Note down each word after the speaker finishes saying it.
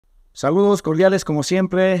Saludos cordiales como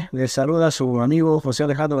siempre, les saluda su amigo José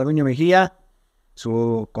Alejandro Garduño Mejía,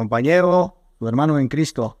 su compañero, su hermano en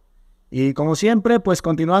Cristo. Y como siempre, pues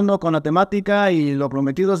continuando con la temática y lo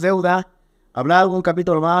prometido es deuda, hablar un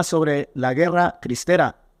capítulo más sobre la guerra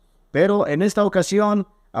cristera. Pero en esta ocasión,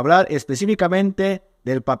 hablar específicamente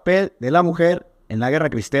del papel de la mujer en la guerra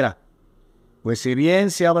cristera. Pues si bien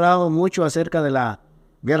se ha hablado mucho acerca de la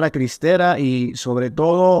guerra cristera y sobre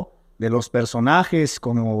todo de los personajes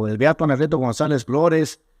como el beato Anareto González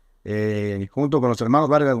Flores, junto con los hermanos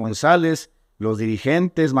Vargas González, los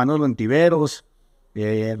dirigentes Manuel Ontiveros,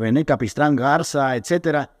 René Capistrán Garza,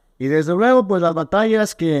 etcétera. Y desde luego, pues las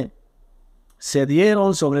batallas que se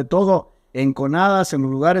dieron, sobre todo enconadas en los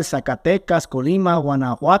lugares Zacatecas, Colima,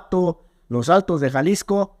 Guanajuato, los Altos de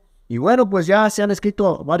Jalisco. Y bueno, pues ya se han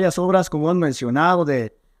escrito varias obras, como han mencionado,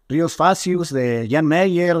 de Ríos Facius, de Jan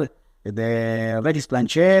Meyer, de Regis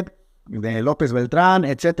Planchet, de López Beltrán,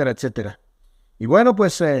 etcétera, etcétera. Y bueno,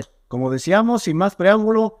 pues como decíamos, sin más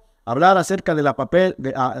preámbulo, hablar acerca del papel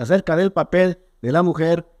de la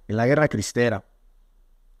mujer en la guerra cristera.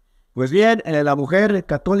 Pues bien, la mujer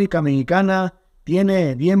católica mexicana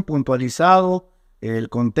tiene bien puntualizado el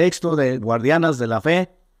contexto de guardianas de la fe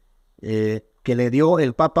que le dio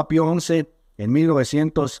el Papa Pío XI en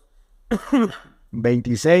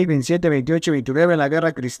 1926, 27, 28 y 29 en la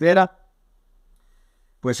guerra cristera.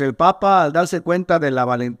 Pues el Papa, al darse cuenta de la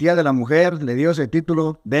valentía de la mujer, le dio ese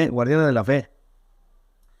título de guardiana de la fe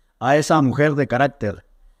a esa mujer de carácter.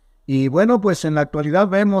 Y bueno, pues en la actualidad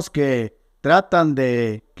vemos que tratan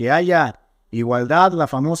de que haya igualdad, la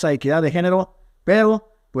famosa equidad de género,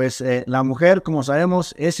 pero pues la mujer, como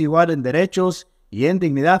sabemos, es igual en derechos y en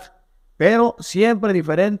dignidad, pero siempre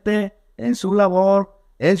diferente en su labor,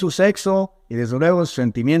 en su sexo y desde luego en sus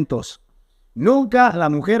sentimientos. Nunca la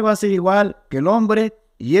mujer va a ser igual que el hombre,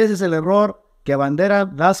 y ese es el error que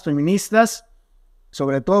abanderan las feministas,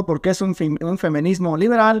 sobre todo porque es un feminismo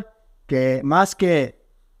liberal que más que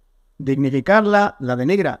dignificarla, la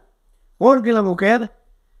denigra. Porque la mujer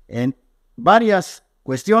en varias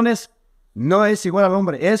cuestiones no es igual al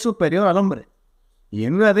hombre, es superior al hombre. Y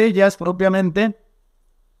en una de ellas propiamente,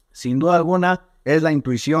 sin duda alguna, es la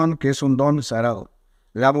intuición, que es un don sagrado.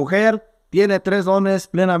 La mujer tiene 3 dones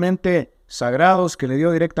plenamente sagrados que le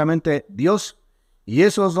dio directamente Dios, y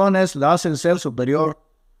esos dones la hacen ser superior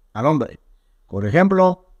al hombre. Por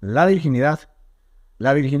ejemplo, la virginidad.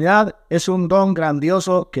 La virginidad es un don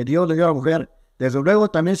grandioso que Dios le dio a la mujer. Desde luego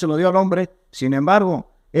también se lo dio al hombre. Sin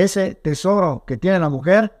embargo, ese tesoro que tiene la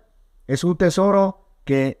mujer es un tesoro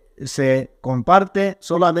que se comparte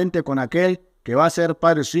solamente con aquel que va a ser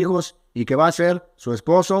padre de sus hijos y que va a ser su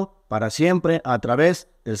esposo para siempre a través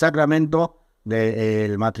del sacramento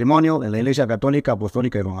del matrimonio en la Iglesia Católica,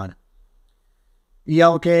 Apostólica y Romana. Y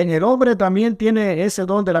aunque el hombre también tiene ese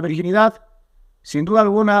don de la virginidad, sin duda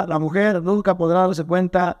alguna la mujer nunca podrá darse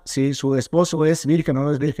cuenta si su esposo es virgen o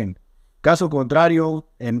no es virgen. Caso contrario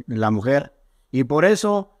en la mujer. Y por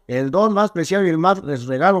eso el don más preciado y el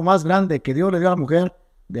regalo más grande que Dios le dio a la mujer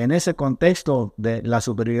en ese contexto de la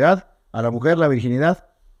superioridad a la mujer, la virginidad,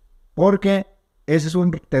 porque ese es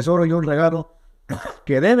un tesoro y un regalo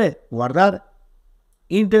que debe guardar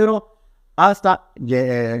íntegro hasta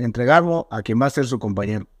entregarlo a quien va a ser su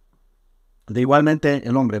compañero. De igualmente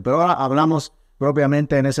el hombre. Pero ahora hablamos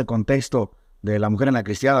propiamente en ese contexto de la mujer en la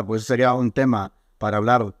cristiada, pues sería un tema para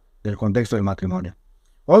hablar del contexto del matrimonio.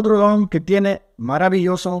 Otro don que tiene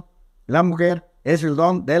maravilloso la mujer es el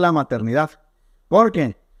don de la maternidad,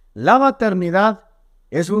 porque la maternidad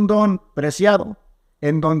es un don preciado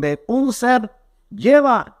en donde un ser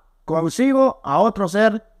lleva consigo a otro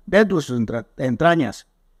ser dentro de sus entrañas.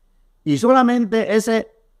 Y solamente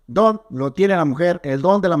ese don lo tiene la mujer, el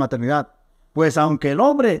don de la maternidad. Pues aunque el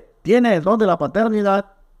hombre tiene el don de la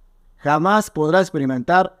paternidad, jamás podrá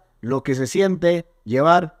experimentar lo que se siente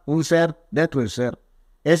llevar un ser dentro del ser.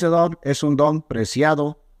 Ese don es un don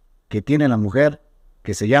preciado que tiene la mujer,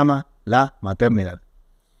 que se llama la maternidad.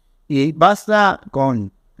 Y basta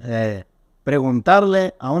con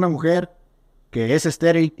preguntarle a una mujer que es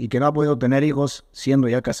estéril y que no ha podido tener hijos siendo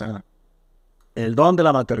ya casada. El don de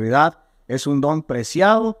la maternidad es un don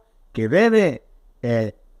preciado que debe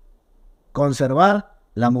conservar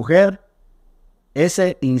la mujer,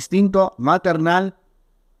 ese instinto maternal,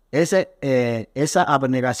 esa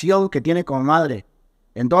abnegación que tiene como madre.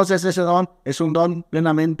 Entonces ese don es un don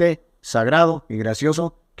plenamente sagrado y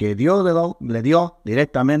gracioso que Dios le dio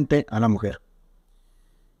directamente a la mujer.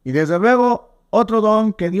 Y desde luego, otro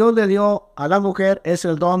don que Dios le dio a la mujer es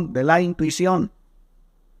el don de la intuición.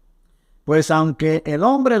 Pues aunque el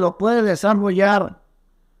hombre lo puede desarrollar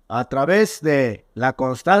a través de la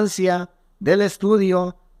constancia, del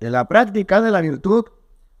estudio, de la práctica de la virtud,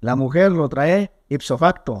 la mujer lo trae ipso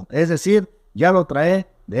facto, es decir, ya lo trae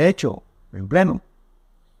de hecho, en pleno.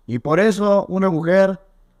 Y por eso una mujer,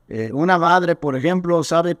 una madre, por ejemplo,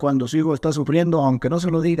 sabe cuando su hijo está sufriendo, aunque no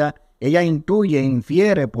se lo diga, ella intuye,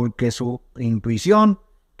 infiere, porque su intuición,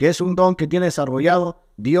 que es un don que tiene desarrollado,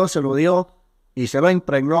 Dios se lo dio y se lo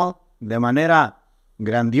impregnó de manera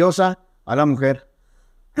grandiosa a la mujer.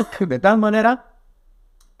 De tal manera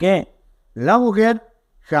que la mujer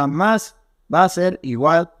jamás va a ser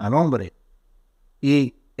igual al hombre.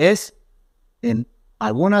 Y es en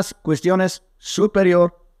algunas cuestiones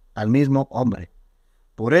superior al mismo hombre.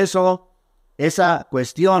 Por eso, esa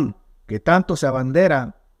cuestión que tanto se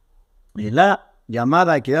abandera en la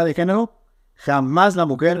llamada equidad de género, jamás la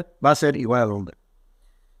mujer va a ser igual al hombre.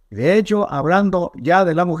 De hecho, hablando ya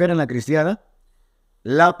de la mujer en la cristiada,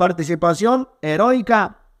 la participación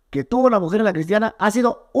heroica que tuvo la mujer en la cristiana ha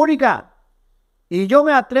sido única. Y yo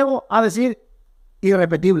me atrevo a decir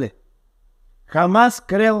irrepetible. Jamás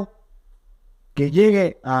creo que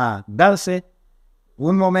llegue a darse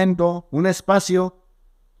un momento, un espacio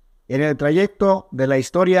en el trayecto de la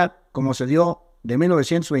historia como se dio de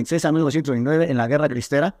 1926 a 1929 en la Guerra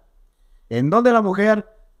Cristera, en donde la mujer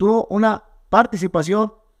tuvo una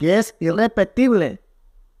participación que es irrepetible.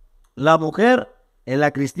 La mujer en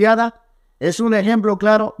la cristiada es un ejemplo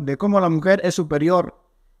claro de cómo la mujer es superior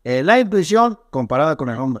en la intuición comparada con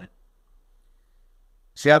el hombre.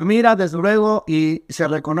 Se admira desde luego y se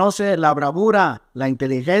reconoce la bravura, la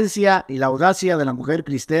inteligencia y la audacia de la mujer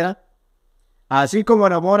cristera, así como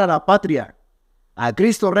el amor a la patria, a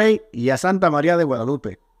Cristo Rey y a Santa María de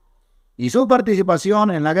Guadalupe. Y su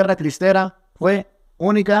participación en la guerra cristera fue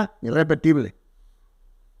única y irrepetible.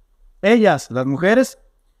 Ellas, las mujeres,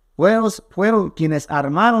 fueron quienes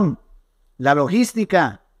armaron la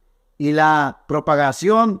logística y la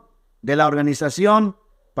propagación de la organización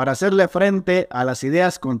para hacerle frente a las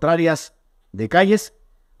ideas contrarias de Calles,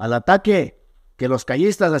 al ataque que los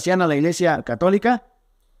callistas hacían a la Iglesia Católica,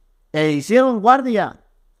 e hicieron guardia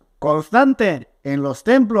constante en los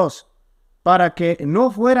templos para que no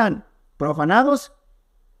fueran profanados,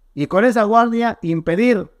 y con esa guardia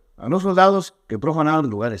impedir a los soldados que profanaran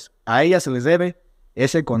los lugares. A ellas se les debe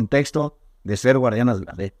ese contexto de ser guardianas de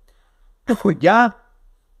la ley. Ya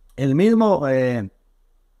el mismo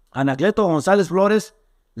Anacleto González Flores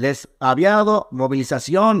les había dado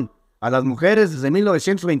movilización a las mujeres desde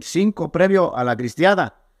 1925, previo a la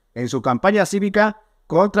Cristiada, en su campaña cívica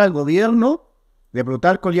contra el gobierno de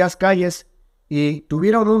Plutarco Elías Calles, y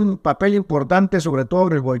tuvieron un papel importante, sobre todo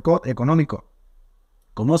en el boicot económico.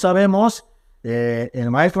 Como sabemos, el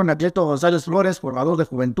maestro Anacleto González Flores, formador de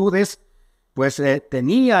juventudes, pues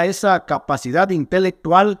tenía esa capacidad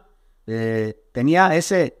intelectual, tenía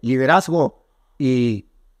ese liderazgo y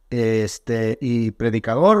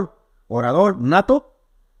predicador, orador nato,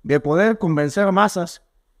 de poder convencer masas,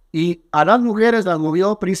 y a las mujeres las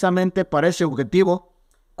movió precisamente para ese objetivo,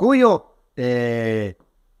 cuyo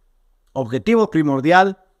objetivo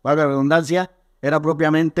primordial, valga la redundancia, era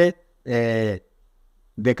propiamente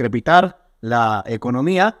decrepitar la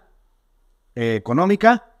economía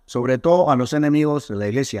económica, sobre todo a los enemigos de la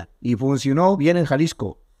iglesia, y funcionó bien en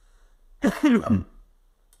Jalisco.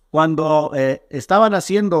 Cuando estaban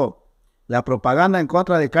haciendo la propaganda en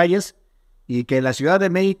contra de Calles, y que en la Ciudad de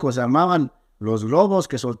México se armaban los globos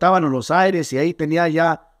que soltaban en los aires, y ahí tenía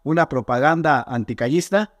ya una propaganda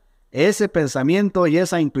anticallista, ese pensamiento y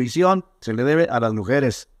esa intuición se le debe a las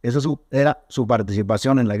mujeres. Esa era su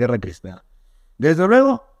participación en la guerra cristiana. Desde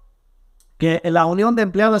luego que la Unión de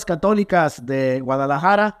Empleadas Católicas de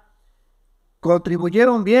Guadalajara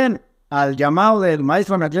contribuyeron bien al llamado del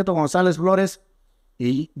maestro Anacleto González Flores,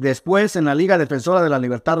 y después en la Liga Defensora de la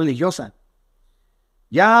Libertad Religiosa.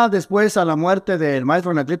 Ya después, a la muerte del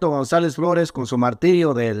maestro Anacleto González Flores, con su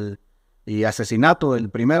martirio y asesinato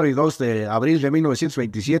el 1 y 2 de abril de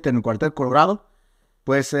 1927 en el cuartel Colorado,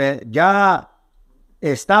 pues ya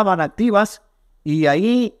estaban activas, y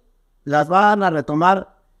ahí las van a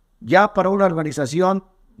retomar ya para una organización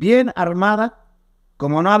bien armada,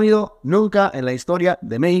 como no ha habido nunca en la historia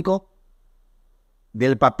de México,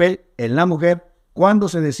 del papel en la mujer cuando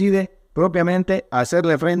se decide propiamente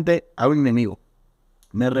hacerle frente a un enemigo.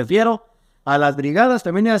 Me refiero a las brigadas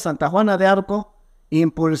femeninas de Santa Juana de Arco,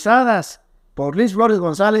 impulsadas por Luis Flores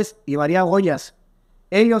González y María Goyas.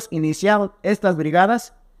 Ellos iniciaron estas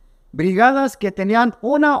brigadas que tenían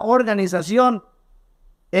una organización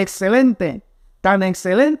excelente, tan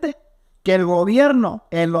excelente que el gobierno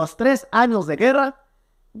en los 3 años de guerra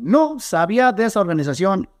no sabía de esa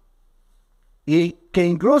organización, y que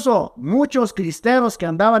incluso muchos cristeros que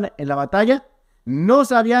andaban en la batalla No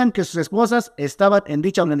sabían que sus esposas estaban en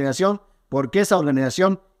dicha organización porque esa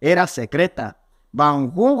organización era secreta, bajo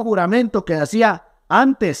un juramento que hacía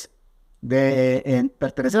antes de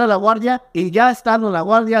pertenecer a la guardia, y ya estando en la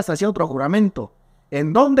guardia se hacía otro juramento,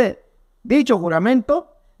 en donde dicho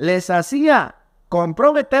juramento les hacía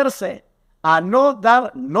comprometerse a no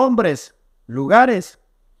dar nombres, lugares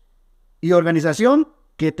y organización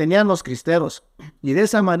que tenían los cristeros. Y de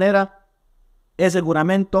esa manera, ese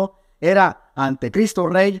juramento era ante Cristo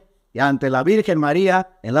Rey y ante la Virgen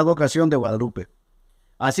María en la advocación de Guadalupe.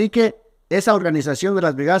 Así que esa organización de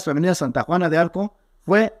las Brigadas Femeninas Santa Juana de Arco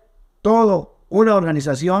fue todo una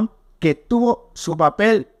organización que tuvo su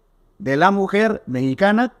papel de la mujer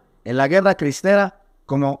mexicana en la guerra cristera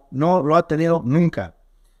como no lo ha tenido nunca.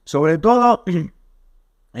 Sobre todo,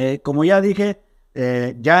 como ya dije,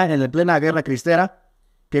 ya en la plena guerra cristera,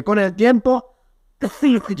 que con el tiempo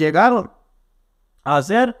llegaron a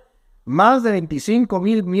ser más de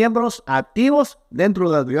 25,000 miembros activos dentro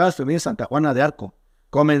de las Brigadas Femeninas Santa Juana de Arco,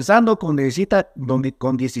 comenzando con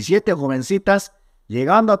 17 jovencitas,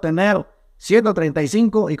 llegando a tener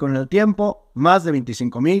 135 y con el tiempo más de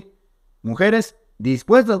 25,000 mujeres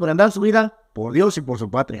dispuestas a brindar su vida por Dios y por su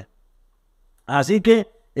patria. Así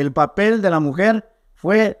que el papel de la mujer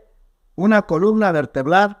fue una columna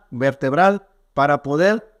vertebral para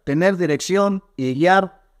poder tener dirección y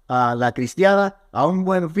guiar a la Cristiada a un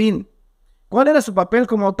buen fin. ¿Cuál era su papel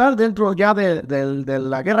como tal dentro ya de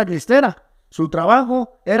la guerra cristera? Su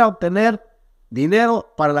trabajo era obtener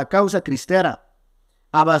dinero para la causa cristera,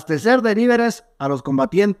 abastecer de víveres a los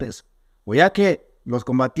combatientes, o ya que los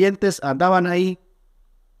combatientes andaban ahí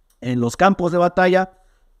en los campos de batalla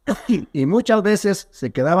y muchas veces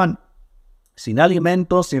se quedaban sin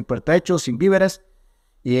alimentos, sin pertrechos, sin víveres,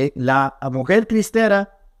 y la mujer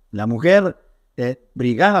cristera, la mujer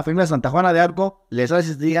Brigada Femenina Santa Juana de Arco, les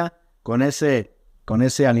asistía con ese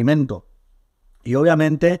alimento y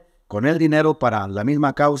obviamente con el dinero para la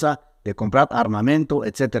misma causa de comprar armamento,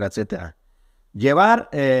 etcétera, etcétera. Llevar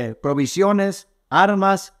provisiones,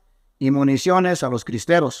 armas y municiones a los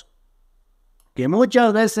cristeros, que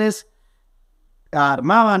muchas veces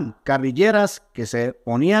armaban carrilleras que se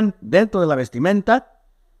ponían dentro de la vestimenta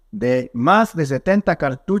de más de 70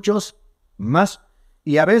 cartuchos más,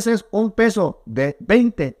 y a veces un peso de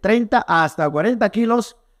 20, 30 hasta 40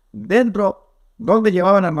 kilos dentro donde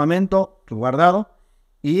llevaban armamento guardado,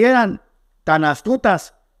 y eran tan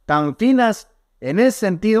astutas, tan finas en ese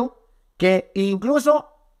sentido, que incluso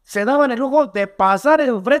se daban el lujo de pasar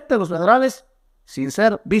enfrente de los federales sin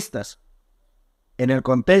ser vistas en el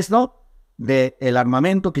contexto del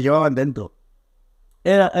armamento que llevaban dentro.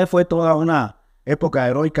 Fue toda una época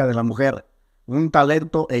heroica de la mujer, un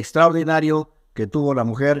talento extraordinario que tuvo la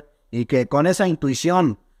mujer, y que con esa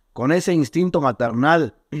intuición, con ese instinto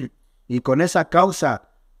maternal y con esa causa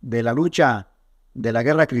de la lucha de la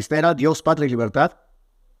guerra cristera, Dios, patria y libertad,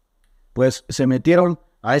 pues se metieron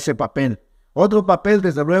a ese papel. Otro papel,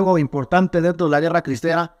 desde luego, importante dentro de la guerra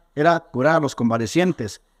cristera era curar a los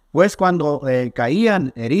convalecientes, pues cuando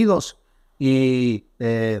caían heridos y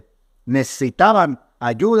necesitaban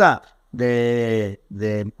ayuda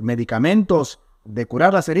de medicamentos, de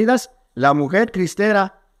curar las heridas, la mujer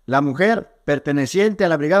cristera, la mujer perteneciente a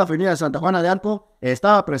la Brigada Femenina de Santa Juana de Arco,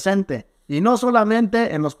 estaba presente. Y no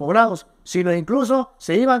solamente en los poblados, sino incluso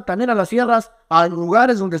se iban también a las sierras, a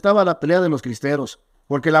lugares donde estaba la pelea de los cristeros.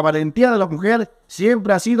 Porque la valentía de la mujer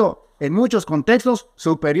siempre ha sido, en muchos contextos,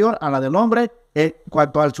 superior a la del hombre en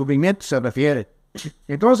cuanto al sufrimiento se refiere.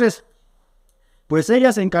 Entonces, pues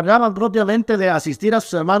ellas se encargaban propiamente de asistir a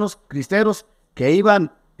sus hermanos cristeros que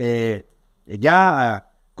iban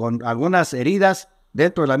con algunas heridas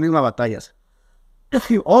dentro de las mismas batallas.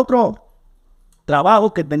 Otro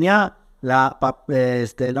trabajo que tenía la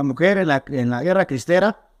mujer en la guerra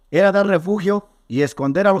cristera era dar refugio y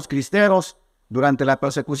esconder a los cristeros durante la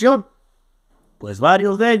persecución. Pues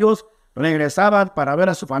varios de ellos regresaban para ver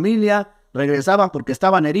a su familia, regresaban porque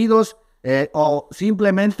estaban heridos, o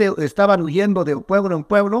simplemente estaban huyendo de pueblo en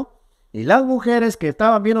pueblo, y las mujeres que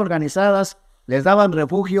estaban bien organizadas les daban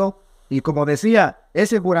refugio. Y como decía,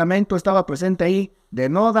 ese juramento estaba presente ahí de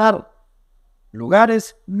no dar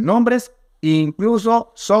lugares, nombres,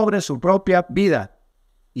 incluso sobre su propia vida.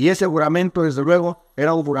 Y ese juramento, desde luego,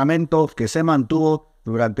 era un juramento que se mantuvo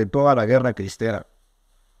durante toda la guerra cristera.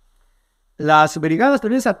 Las Brigadas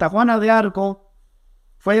Femeninas Santa Juana de Arco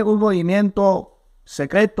fue un movimiento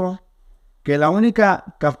secreto, que la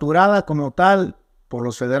única capturada como tal por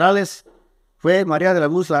los federales fue María de la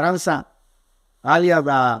Luz Aranza, alias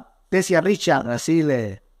la Tesia Richard, así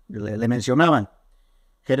le mencionaban,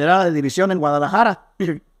 general de división en Guadalajara.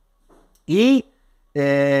 Y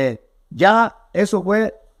ya eso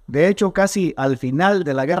fue, de hecho, casi al final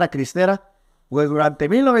de la Guerra Cristera, pues durante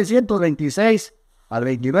 1926 al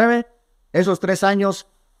 29, esos 3 años,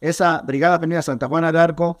 esa Brigada Femenina Santa Juana de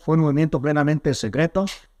Arco fue un movimiento plenamente secreto,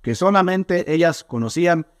 que solamente ellas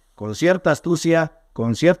conocían con cierta astucia,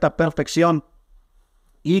 con cierta perfección,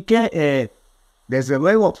 y que desde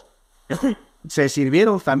luego se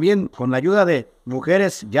sirvieron también con la ayuda de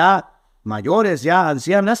mujeres ya mayores, ya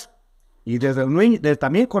ancianas, y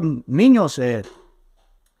también con niños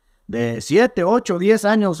de 7, 8, 10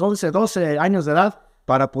 años, 11, 12 años de edad,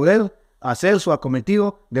 para poder hacer su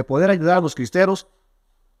acometido de poder ayudar a los cristeros,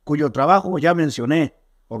 cuyo trabajo ya mencioné: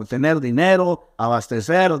 obtener dinero,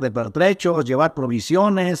 abastecer de pertrechos, llevar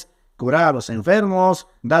provisiones, curar a los enfermos,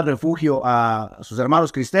 dar refugio a sus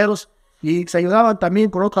hermanos cristeros, y se ayudaban también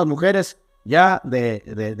con otras mujeres ya de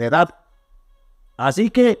edad. Así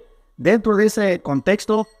que dentro de ese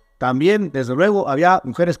contexto también, desde luego, había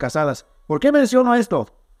mujeres casadas. ¿Por qué menciono esto?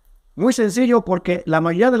 Muy sencillo, porque la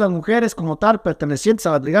mayoría de las mujeres como tal pertenecientes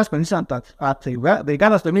a las brigadas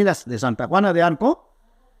femeninas de Santa Juana de Arco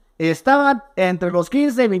estaban entre los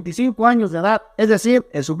 15 y 25 años de edad, es decir,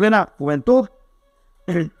 en su plena juventud,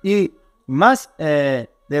 y más de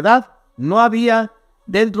edad no había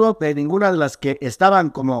dentro de ninguna de las que estaban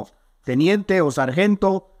como teniente o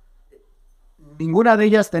sargento. Ninguna de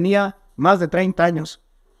ellas tenía más de 30 años.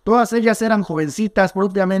 Todas ellas eran jovencitas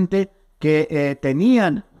propiamente, que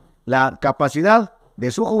tenían la capacidad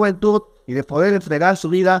de su juventud y de poder entregar su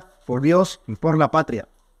vida por Dios y por la patria.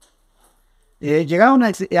 Llegaron a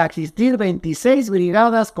existir 26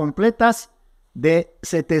 brigadas completas de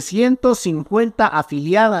 750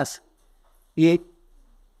 afiliadas y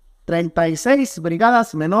 36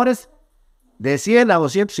 brigadas menores de 100 a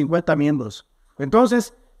 250 miembros.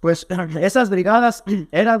 Entonces, pues esas brigadas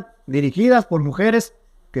eran dirigidas por mujeres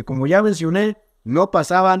que, como ya mencioné, no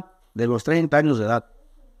pasaban de los 30 años de edad.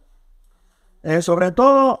 Sobre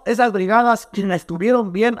todo, esas brigadas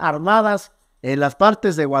estuvieron bien armadas en las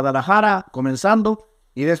partes de Guadalajara, comenzando,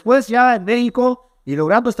 y después ya en México, y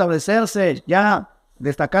logrando establecerse ya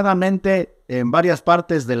destacadamente en varias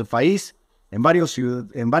partes del país, en varias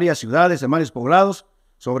ciudades, en varios poblados,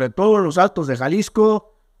 sobre todo en los altos de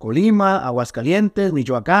Jalisco, Colima, Aguascalientes,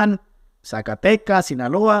 Michoacán, Zacatecas,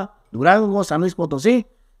 Sinaloa, Durango, San Luis Potosí,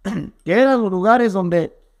 que eran los lugares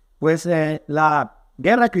donde pues la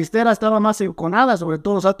guerra cristera estaba más enconada, sobre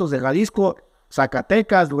todo los altos de Jalisco,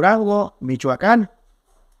 Zacatecas, Durango, Michoacán,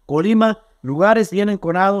 Colima, lugares bien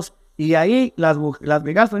enconados, y ahí las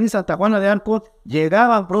brigadas femeninas Santa Juana de Arco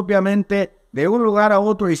llegaban propiamente de un lugar a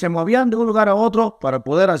otro y se movían de un lugar a otro para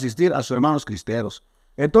poder asistir a sus hermanos cristeros.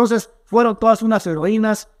 Entonces fueron todas unas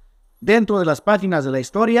heroínas dentro de las páginas de la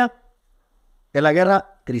historia de la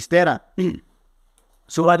guerra cristera.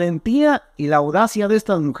 Su valentía y la audacia de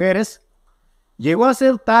estas mujeres llegó a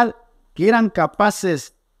ser tal que eran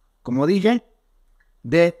capaces, como dije,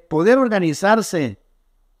 de poder organizarse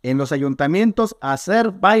en los ayuntamientos, a hacer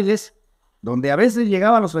bailes donde a veces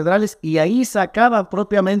llegaban los federales y ahí sacaban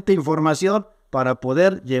propiamente información para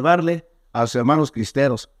poder llevarle a sus hermanos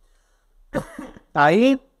cristeros.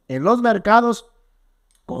 Ahí, en los mercados,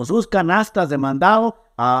 con sus canastas de mandado,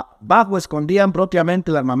 abajo escondían propiamente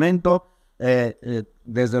el armamento,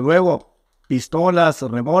 desde luego, pistolas,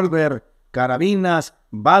 revólver, carabinas,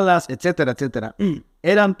 balas, etcétera, etcétera.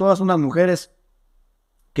 Eran todas unas mujeres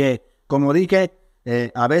que, como dije,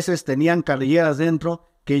 a veces tenían carrilleras dentro,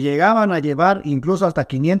 que llegaban a llevar incluso hasta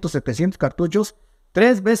 500, 700 cartuchos,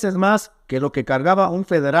 3 veces más que lo que cargaba un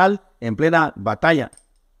federal en plena batalla.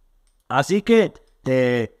 Así que,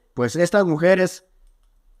 pues estas mujeres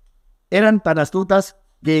eran tan astutas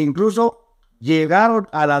que incluso llegaron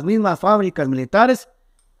a las mismas fábricas militares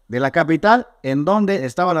de la capital en donde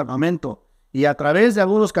estaba el armamento, y a través de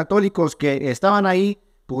algunos católicos que estaban ahí,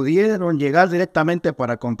 pudieron llegar directamente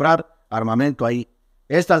para comprar armamento ahí.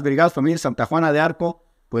 Estas brigadas femeninas Santa Juana de Arco,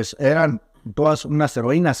 pues eran todas unas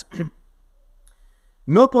heroínas.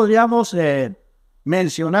 No podríamos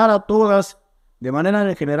mencionar a todas de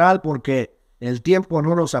manera general porque el tiempo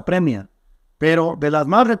no los apremia, pero de las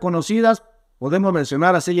más reconocidas podemos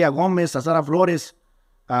mencionar a Celia Gómez, a Sara Flores,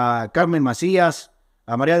 a Carmen Macías,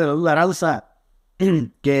 a María de la Luz Aranza,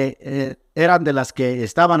 que eran de las que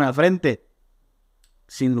estaban al frente.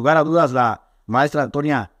 Sin lugar a dudas, la maestra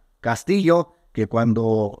Antonia Castillo, que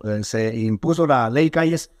cuando se impuso la ley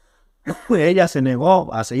Calles, ella se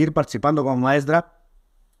negó a seguir participando como maestra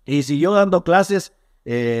y siguió dando clases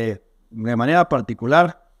de manera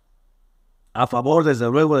particular a favor, desde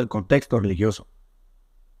luego, del contexto religioso.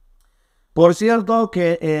 Por cierto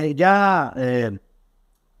que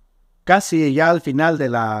casi ya al final de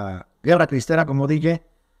la guerra cristera, como dije,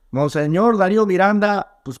 Monseñor Darío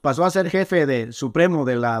Miranda pues pasó a ser jefe supremo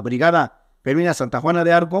de la Brigada Femenina Santa Juana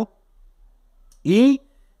de Arco y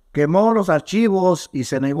quemó los archivos y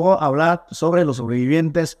se negó a hablar sobre los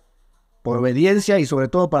sobrevivientes por obediencia y sobre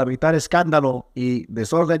todo para evitar escándalo y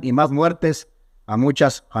desorden y más muertes a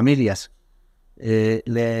muchas familias.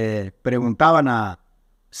 Le preguntaban a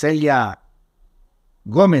Celia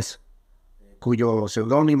Gómez, cuyo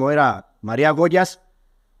seudónimo era María Goyas,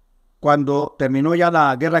 cuando terminó ya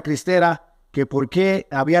la guerra cristera, que por qué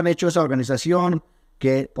habían hecho esa organización,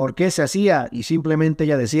 que por qué se hacía, y simplemente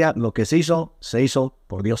ella decía, lo que se hizo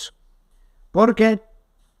por Dios. Porque,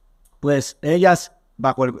 pues, ellas,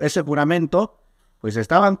 bajo ese juramento, pues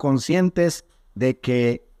estaban conscientes de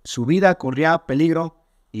que su vida corría peligro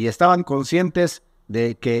y estaban conscientes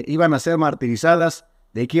de que iban a ser martirizadas,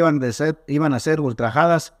 de que iban a ser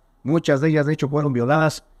ultrajadas. Muchas de ellas, de hecho, fueron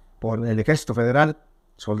violadas por el Ejército Federal,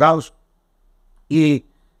 soldados. Y,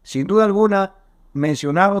 sin duda alguna,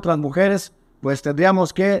 mencionar otras mujeres, pues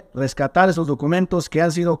tendríamos que rescatar esos documentos que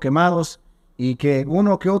han sido quemados y que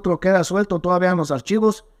uno que otro queda suelto todavía en los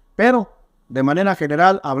archivos, pero de manera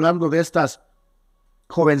general, hablando de estas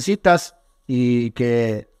jovencitas y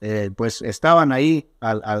que pues estaban ahí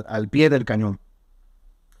al pie del cañón.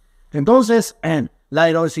 Entonces, la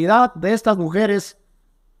heroicidad de estas mujeres,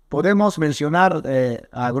 podemos mencionar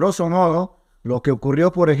a grosso modo lo que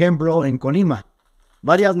ocurrió, por ejemplo, en Colima.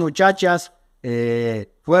 Varias muchachas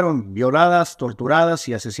fueron violadas, torturadas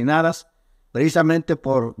y asesinadas precisamente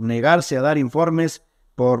por negarse a dar informes,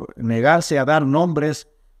 por negarse a dar nombres,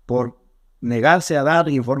 por negarse a dar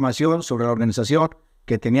información sobre la organización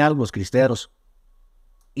que tenían los cristeros.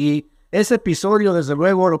 Y ese episodio, desde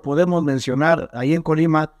luego, lo podemos mencionar ahí en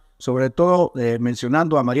Colima, sobre todo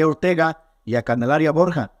mencionando a María Ortega y a Candelaria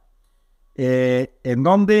Borja, en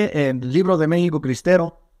donde en el libro de México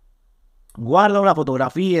Cristero guarda una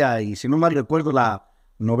fotografía, y si no mal recuerdo la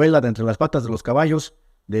novela de Entre las patas de los caballos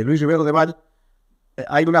de Luis Rivero de Val,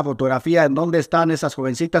 hay una fotografía en donde están esas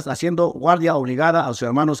jovencitas haciendo guardia obligada a sus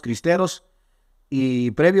hermanos cristeros,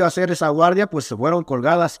 y previo a hacer esa guardia pues se fueron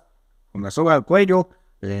colgadas con la soga al cuello,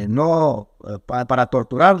 para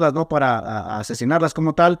torturarlas, no para asesinarlas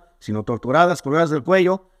como tal, sino torturadas, colgadas del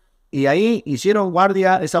cuello, y ahí hicieron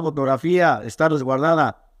guardia. Esa fotografía está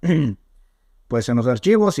resguardada pues en los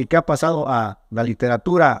archivos y que ha pasado a la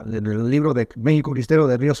literatura del libro de México Cristero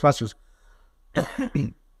de Ríos Facios.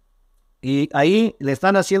 Y ahí le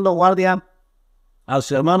están haciendo guardia a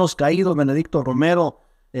sus hermanos caídos, Benedicto Romero,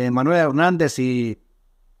 Manuel Hernández y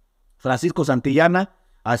Francisco Santillana,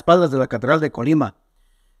 a espaldas de la Catedral de Colima.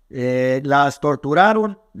 Las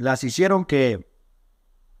torturaron, las hicieron que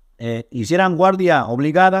hicieran guardia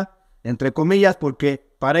obligada, entre comillas,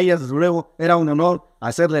 porque para ellas, desde luego, era un honor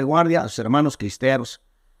hacerle guardia a sus hermanos cristeros.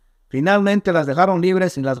 Finalmente las dejaron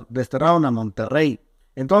libres y las desterraron a Monterrey.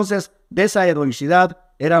 Entonces, de esa heroicidad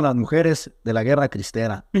eran las mujeres de la guerra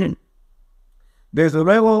cristera. Desde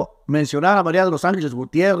luego, mencionar a María de los Ángeles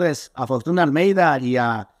Gutiérrez, a Fortuna Almeida y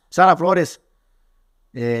a Sara Flores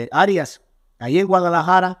Arias, ahí en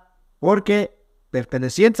Guadalajara, porque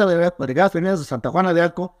pertenecientes a la Brigada Femenina de Santa Juana de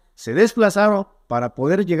Arco, se desplazaron para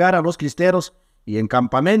poder llegar a los cristeros y en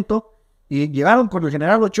campamento, y llegaron con el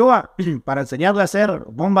general Ochoa para enseñarle a hacer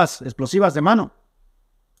bombas explosivas de mano.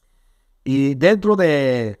 Y dentro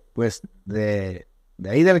de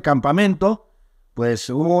ahí del campamento, pues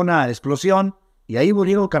hubo una explosión y ahí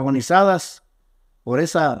murieron carbonizadas por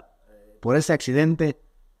ese accidente.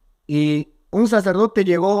 Y un sacerdote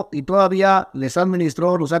llegó y todavía les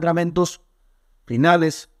administró los sacramentos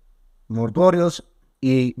finales, mortuorios,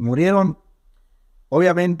 y murieron,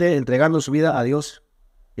 obviamente, entregando su vida a Dios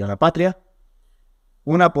y a la patria,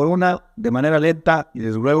 una por una, de manera lenta y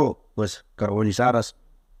desde luego, pues, carbonizadas.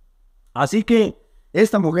 Así que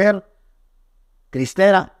esta mujer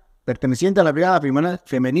cristera, perteneciente a la Brigada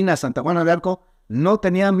Femenina Santa Juana de Arco, no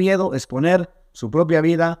tenía miedo a exponer su propia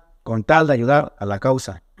vida con tal de ayudar a la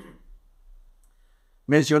causa.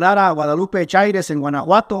 Mencionar a Guadalupe Chaires en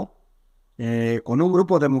Guanajuato, con un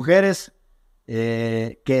grupo de mujeres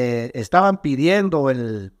que estaban pidiendo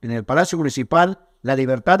en el Palacio Municipal la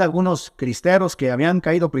libertad de algunos cristeros que habían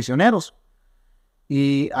caído prisioneros.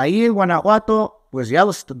 Y ahí en Guanajuato, pues ya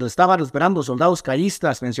los estaban esperando soldados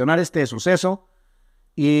callistas mencionar este suceso.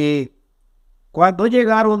 Y cuando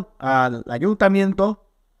llegaron al ayuntamiento,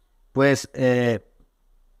 pues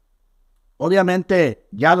obviamente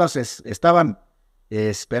ya los estaban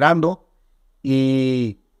esperando,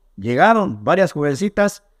 y llegaron varias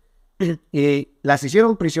jovencitas y las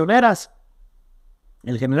hicieron prisioneras.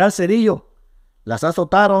 El general Cedillo las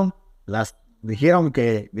azotaron, las dijeron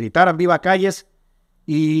que gritaran viva calles,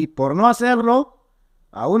 y por no hacerlo,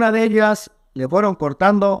 A una de ellas le fueron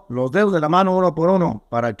cortando los dedos de la mano uno por uno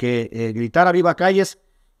para que gritara viva calles,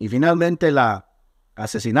 y finalmente la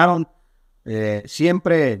asesinaron,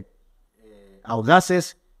 siempre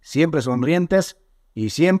audaces, siempre sonrientes y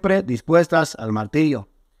siempre dispuestas al martirio.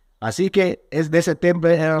 Así que de ese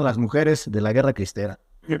temple eran las mujeres de la guerra cristera.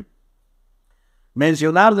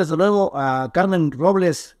 Mencionar desde luego a Carmen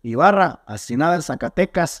Robles Ibarra, asesinada en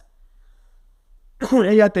Zacatecas.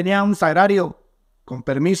 Ella tenía un sagrario con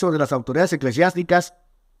permiso de las autoridades eclesiásticas.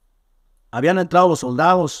 Habían entrado los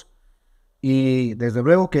soldados y desde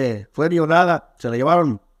luego que fue violada. Se la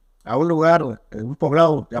llevaron a un lugar, un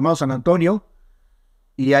poblado llamado San Antonio,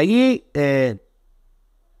 y ahí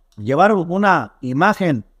llevaron una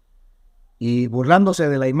imagen, y burlándose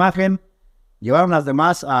de la imagen, llevaron las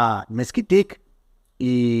demás a Mezquitic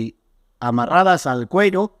y amarradas al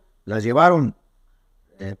cuello, las llevaron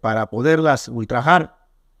para poderlas ultrajar.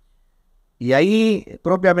 Y ahí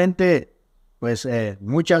propiamente, pues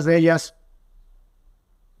muchas de ellas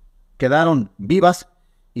quedaron vivas,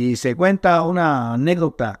 y se cuenta una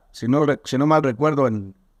anécdota, si no mal recuerdo,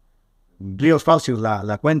 en Ríos Faucios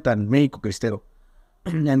la cuenta en México Cristero,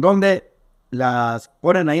 en donde las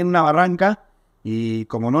ponen ahí en una barranca, y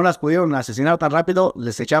como no las pudieron asesinar tan rápido,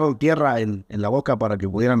 les echaron tierra en la boca para que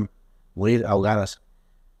pudieran morir ahogadas.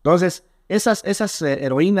 Entonces, esas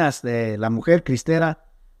heroínas de la mujer cristera,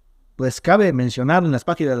 pues cabe mencionar en las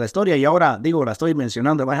páginas de la historia, y ahora digo, la estoy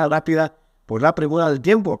mencionando de manera rápida por la premura del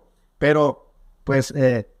tiempo, pero pues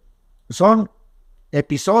son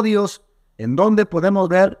episodios en donde podemos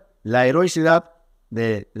ver la heroicidad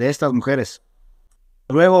de estas mujeres.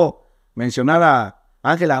 Luego mencionar a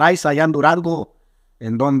Ángel Araiza allá en Durango,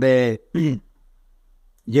 en donde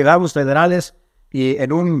llegaron los federales y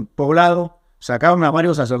en un poblado sacaron a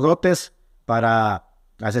varios sacerdotes para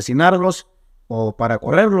asesinarlos o para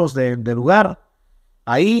correrlos del lugar.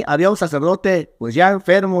 Ahí había un sacerdote pues ya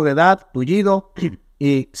enfermo de edad, tullido,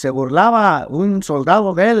 y se burlaba un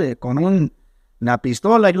soldado de él con una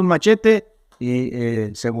pistola y un machete, y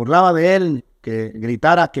se burlaba de él, que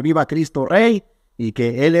gritara que viva Cristo Rey, y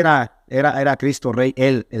que él era Cristo Rey,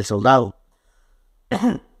 él, el soldado.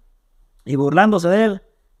 Y burlándose de él,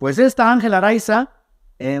 pues esta Ángel Araiza,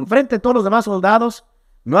 enfrente de todos los demás soldados,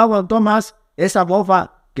 no aguantó más esa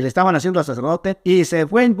mofa que le estaban haciendo al sacerdote, y se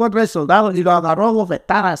fue en contra del soldado y lo agarró a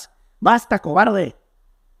bofetadas. ¡Basta, cobarde!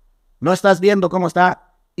 ¿No estás viendo cómo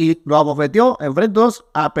está? Y lo abofeteó enfrente de todos,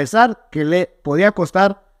 a pesar que le podía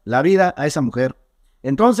costar la vida a esa mujer.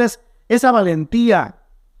 Entonces, esa valentía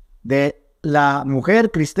de la mujer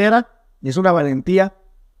cristera es una valentía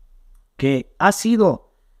que ha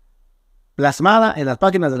sido plasmada en las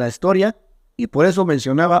páginas de la historia, y por eso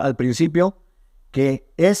mencionaba al principio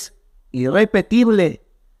que es irrepetible,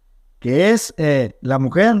 que es la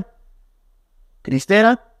mujer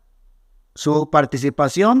cristera. Su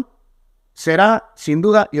participación será sin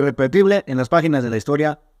duda irrepetible en las páginas de la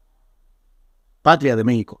historia patria de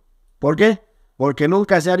México. ¿Por qué? Porque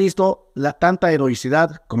nunca se ha visto tanta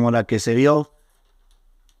heroicidad como la que se vio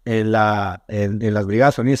en las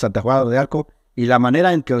Brigadas Unidas Santa Juana de Arco, y la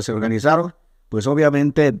manera en que se organizaron, pues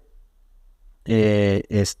obviamente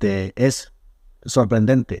es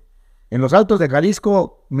sorprendente. En los Altos de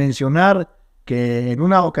Jalisco, mencionar que en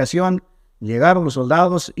una ocasión llegaron los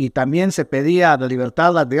soldados y también se pedía la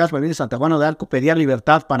libertad. Las Brigadas Unidas Santa Juana de Arco pedían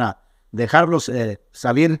libertad para dejarlos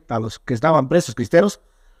salir a los que estaban presos cristeros,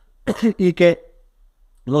 y que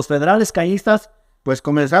los federales cañistas pues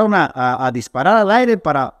comenzaron a disparar al aire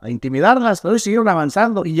para intimidarlas, pero siguieron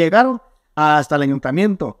avanzando y llegaron hasta el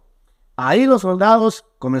ayuntamiento. Ahí los soldados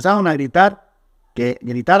comenzaron a gritar, que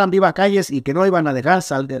gritaran viva calles y que no iban a dejar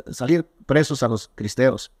salir presos a los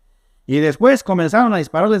cristeros. Y después comenzaron a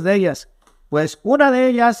disparar desde ellas. Pues una de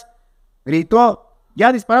ellas gritó: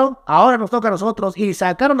 ya dispararon, ahora nos toca a nosotros. Y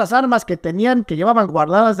sacaron las armas que llevaban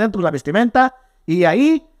guardadas dentro de la vestimenta, y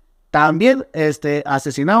ahí también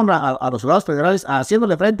asesinaron a los soldados federales,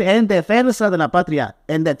 haciéndole frente en defensa de la patria,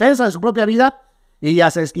 en defensa de su propia vida, y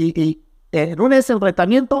en un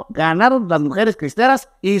enfrentamiento ganaron las mujeres cristeras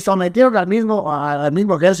y sometieron al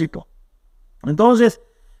mismo ejército. Entonces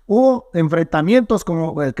hubo enfrentamientos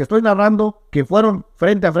como el que estoy narrando, que fueron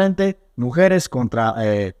frente a frente, mujeres contra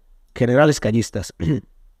generales cañistas.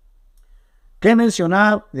 ¿Qué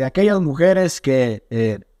mencionar de aquellas mujeres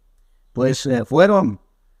que fueron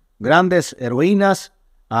grandes heroínas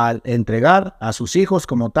al entregar a sus hijos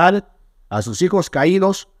como tal, a sus hijos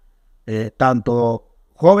caídos, tanto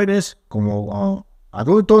jóvenes como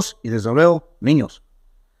adultos y desde luego niños?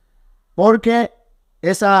 Porque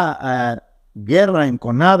esa guerra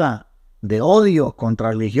enconada de odio contra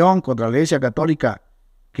la religión, contra la Iglesia Católica,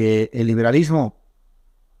 que el liberalismo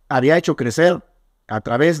había hecho crecer a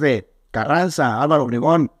través de Carranza, Álvaro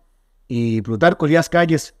Obregón y Plutarco Elías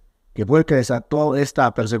Calles, que fue el que desató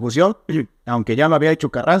esta persecución, aunque ya lo había hecho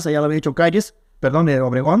Carranza, ya lo había hecho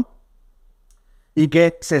Obregón, y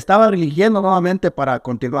que se estaba dirigiendo nuevamente para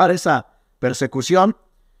continuar esa persecución,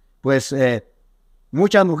 pues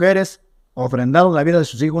muchas mujeres ofrendaron la vida de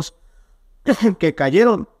sus hijos que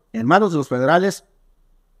cayeron en manos de los federales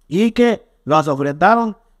y que las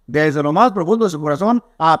ofrendaron desde lo más profundo de su corazón,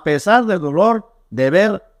 a pesar del dolor de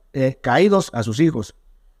ver caídos a sus hijos.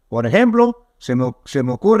 Por ejemplo, se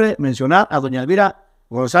me ocurre mencionar a doña Elvira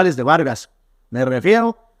González de Vargas. Me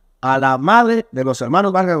refiero a la madre de los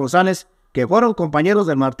hermanos Vargas González, que fueron compañeros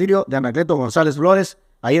del martirio de Anacleto González Flores,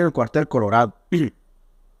 ahí en el cuartel Colorado.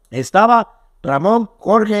 Estaba Ramón,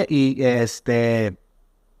 Jorge y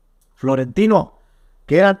Florentino,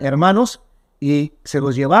 que eran hermanos, y se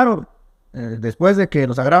los llevaron, después de que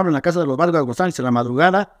los agarraron en la casa de los Vargas González en la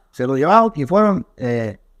madrugada, se los llevaron y fueron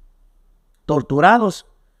torturados.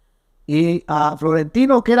 Y a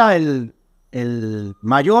Florentino, que era el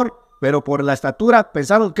mayor, pero por la estatura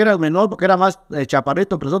pensaron que era el menor porque era más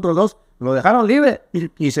chaparrito, pero los otros dos lo dejaron libre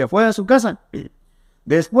y se fue a su casa.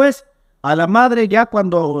 Después, a la madre, ya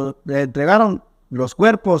cuando le entregaron los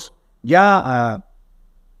cuerpos ya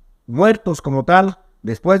muertos como tal,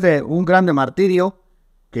 después de un grande martirio,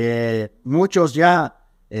 que muchos ya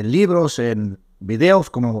en libros, en videos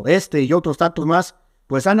como este y otros tantos más,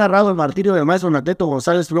 pues han narrado el martirio del maestro Anacleto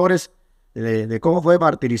González Flores, de cómo fue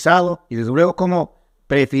martirizado y desde luego cómo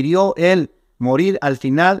prefirió él morir al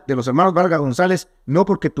final de los hermanos Vargas González, no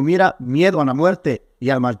porque tuviera miedo a la muerte y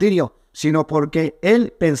al martirio, sino porque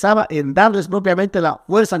él pensaba en darles propiamente la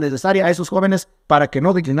fuerza necesaria a esos jóvenes para que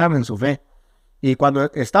no declinaran en su fe. Y cuando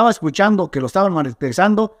estaba escuchando que lo estaban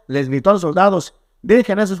martirizando, les gritó a los soldados: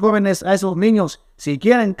 dejen a esos jóvenes, a esos niños, si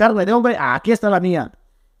quieren carne de hombre, aquí está la mía.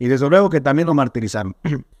 Y desde luego que también lo martirizaron.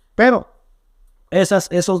 Pero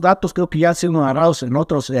esos datos creo que ya han sido narrados en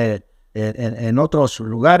otros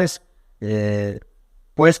lugares,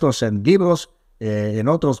 puestos en libros, en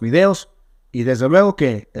otros videos, y desde luego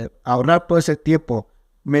que ahorrar todo ese tiempo,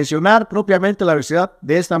 mencionar propiamente la veracidad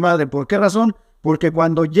de esta madre. ¿Por qué razón? Porque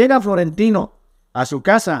cuando llega Florentino a su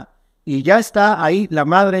casa y ya está ahí la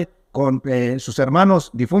madre con sus hermanos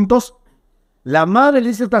difuntos, la madre le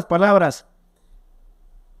dice estas palabras: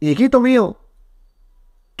 hijito mío,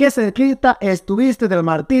 ¿qué cerquita estuviste del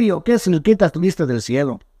martirio? ¿Qué cerquita estuviste del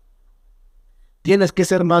cielo? Tienes que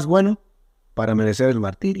ser más bueno para merecer el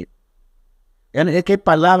martirio. Qué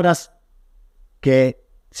palabras que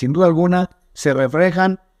sin duda alguna se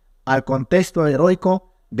reflejan al contexto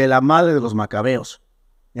heroico de la madre de los macabeos.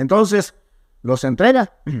 Entonces los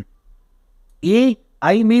entrega y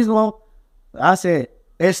ahí mismo hace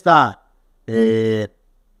esta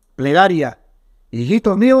plegaria: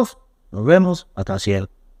 hijitos míos, nos vemos hasta el cielo.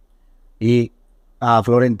 Y a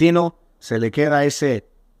Florentino se le queda ese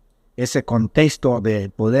contexto de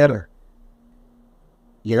poder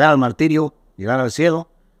llegar al martirio, llegar al cielo,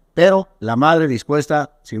 pero la madre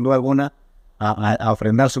dispuesta, sin duda alguna, a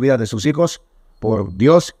ofrendar su vida de sus hijos por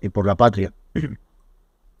Dios y por la patria.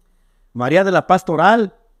 María de la Paz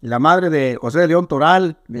Toral, la madre de José de León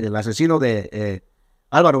Toral, el asesino de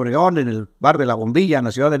Álvaro Obregón en el bar de La Bombilla, en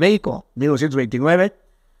la Ciudad de México, 1929,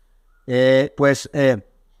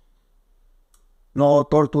 lo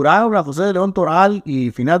torturaron a José de León Toral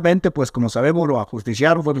y finalmente, pues como sabemos, lo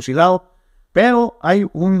ajusticiaron, fue fusilado. Pero hay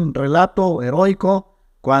un relato heroico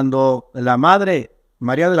cuando la madre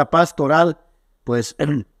María de la Paz Toral, pues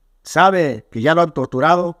sabe que ya lo han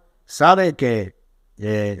torturado, sabe que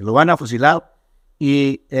lo van a fusilar,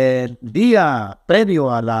 y el día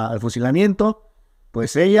previo al fusilamiento,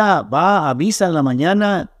 pues ella va a misa en la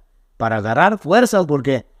mañana para agarrar fuerzas,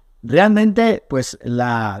 porque realmente pues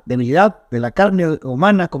la debilidad de la carne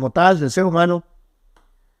humana como tal, del ser humano,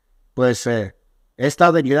 pues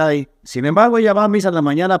esta debilidad ahí. Sin embargo, ella va a misa en la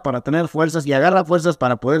mañana para tener fuerzas y agarra fuerzas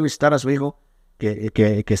para poder visitar a su hijo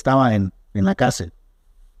que estaba en la cárcel.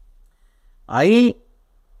 Ahí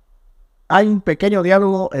hay un pequeño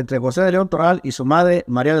diálogo entre José de León Toral y su madre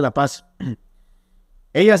María de la Paz.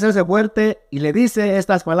 Ella se hace fuerte y le dice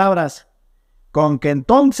estas palabras: con que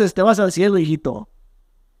entonces te vas al cielo, hijito.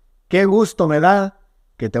 Qué gusto me da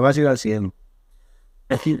que te vas a ir al cielo.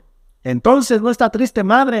 Entonces no está triste,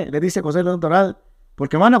 madre, le dice José de León Toral,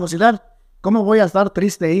 porque me van a fusilar. ¿Cómo voy a estar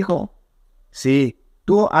triste, hijo? Si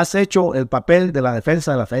tú has hecho el papel de la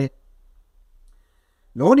defensa de la fe.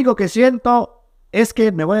 Lo único que siento es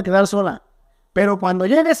que me voy a quedar sola. Pero cuando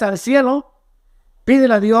llegues al cielo,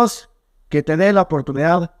 pídele a Dios que te dé la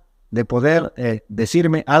oportunidad de poder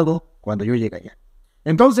decirme algo cuando yo llegue allá.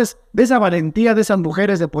 Entonces, de esa valentía de esas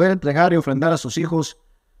mujeres de poder entregar y ofrendar a sus hijos,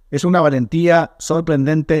 es una valentía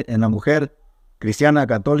sorprendente en la mujer cristiana,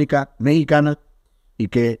 católica, mexicana, y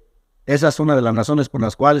que esa es una de las razones por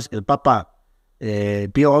las cuales el Papa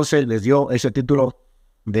Pío XI les dio ese título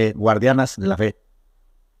de guardianas de la fe.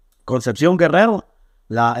 Concepción Guerrero,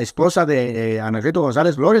 la esposa de Anacleto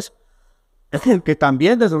González Flores, que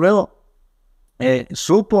también desde luego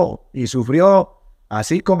supo y sufrió,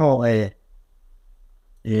 así como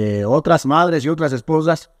otras madres y otras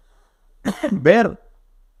esposas, ver,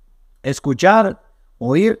 escuchar,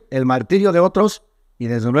 oír el martirio de otros y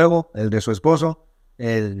desde luego el de su esposo,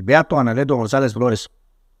 el beato Anacleto González Flores,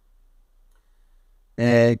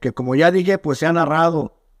 que como ya dije, pues se ha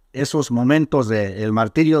narrado esos momentos del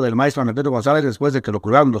martirio del maestro Anacleto González después de que lo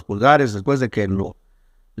colgaron los pulgares, después de que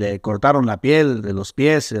le cortaron la piel de los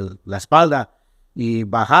pies, la espalda, y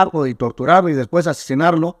bajarlo y torturarlo y después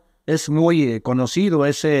asesinarlo. Es muy conocido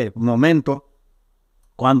ese momento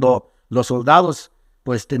cuando los soldados,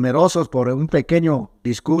 pues temerosos por un pequeño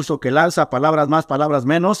discurso que lanza palabras más, palabras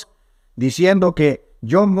menos, diciendo que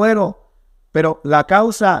yo muero, pero la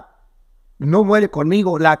causa no muere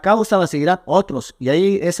conmigo, la causa la seguirán otros. Y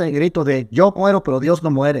ahí ese grito de yo muero, pero Dios no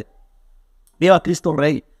muere. Viva Cristo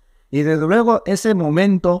Rey. Y desde luego ese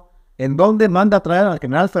momento en donde manda a traer al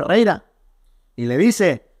general Ferreira y le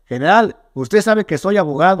dice, general, usted sabe que soy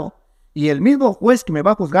abogado y el mismo juez que me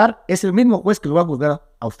va a juzgar es el mismo juez que lo va a juzgar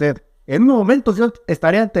a usted. En un momento yo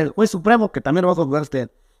estaré ante el juez supremo que también lo va a juzgar a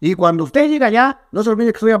usted. Y cuando usted llegue allá, no se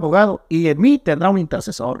olvide que soy abogado y en mí tendrá un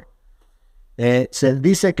intercesor. Se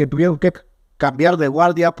dice que tuvieron que cambiar de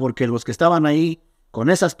guardia porque los que estaban ahí con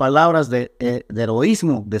esas palabras de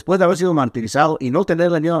heroísmo, después de haber sido martirizado y no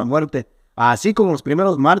tenerle miedo a la muerte, así como los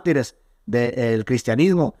primeros mártires del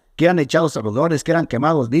cristianismo, que eran echados a los leones, que eran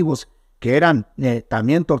quemados vivos, que eran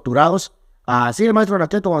también torturados, así el maestro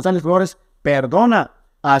Anacleto González Flores perdona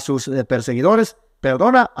a sus perseguidores,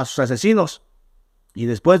 perdona a sus asesinos, y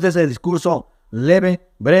después de ese discurso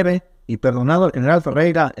leve, breve y perdonado al general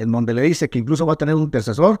Ferreira, en donde le dice que incluso va a tener un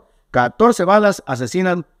intercesor, 14 balas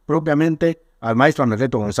asesinan propiamente al maestro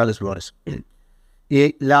Anacleto González Flores.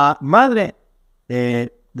 Y la madre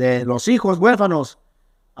de los hijos huérfanos,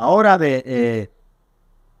 ahora de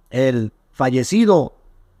el fallecido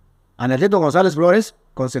Anacleto González Flores,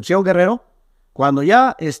 Concepción Guerrero, cuando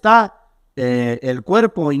ya está el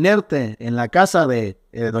cuerpo inerte en la casa de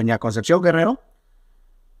doña Concepción Guerrero,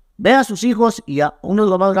 ve a sus hijos y a uno de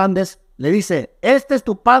los más grandes le dice, este es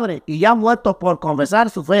tu padre y ya muerto por confesar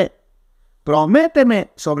su fe.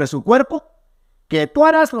 Prométeme sobre su cuerpo que tú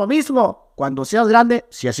harás lo mismo cuando seas grande,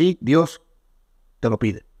 si así Dios te lo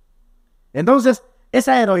pide. Entonces,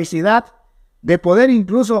 esa heroicidad de poder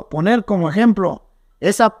incluso poner como ejemplo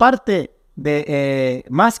esa parte de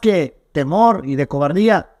más que temor y de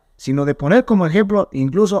cobardía, sino de poner como ejemplo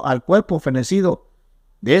incluso al cuerpo fenecido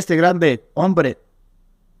de este grande hombre,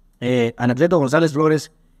 Anacleto González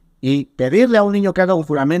Flores, y pedirle a un niño que haga un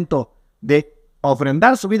juramento de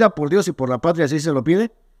ofrendar su vida por Dios y por la patria, si se lo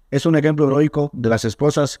pide, es un ejemplo heroico de las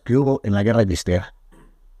esposas que hubo en la guerra cristera.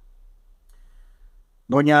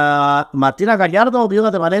 Doña Martina Gallardo,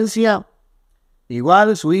 viuda de Valencia,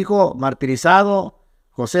 igual su hijo martirizado,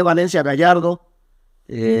 José Valencia Gallardo,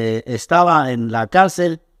 estaba en la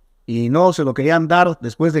cárcel y no se lo querían dar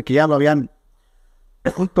después de que ya lo habían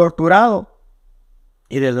torturado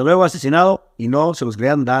y desde luego asesinado y no se los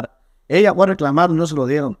querían dar. Ella fue a reclamar y no se lo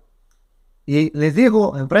dieron. Y les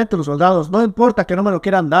dijo enfrente de los soldados, no importa que no me lo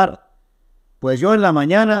quieran dar, pues yo en la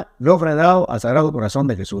mañana lo he ofrendado al Sagrado Corazón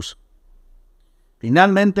de Jesús.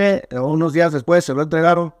 Finalmente, unos días después se lo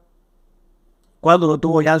entregaron. Cuando lo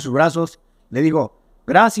tuvo ya en sus brazos, le dijo,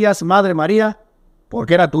 gracias Madre María,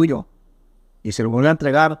 porque era tuyo. Y se lo volvió a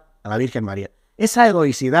entregar a la Virgen María. Esa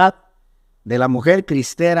heroicidad de la mujer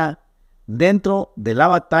cristera dentro de la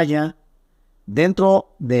batalla,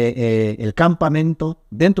 dentro del campamento,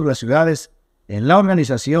 dentro de las ciudades, en la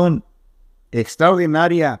organización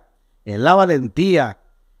extraordinaria, en la valentía,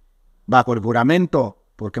 bajo el juramento,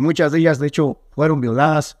 porque muchas de ellas de hecho fueron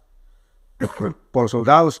violadas por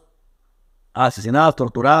soldados, asesinadas,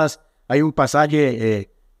 torturadas. Hay un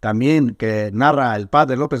pasaje también que narra el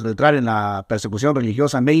padre López Beltrán en la persecución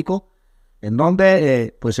religiosa en México, en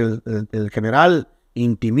donde pues el general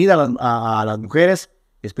intimida a las mujeres,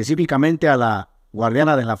 específicamente a la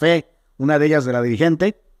guardiana de la fe, una de ellas de la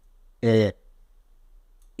dirigente,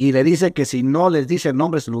 y le dice que si no les dice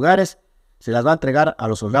nombres y lugares, se las va a entregar a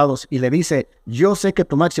los soldados. Y le dice, yo sé que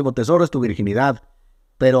tu máximo tesoro es tu virginidad,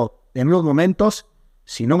 pero en unos momentos,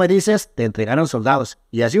 si no me dices, te entregarán soldados.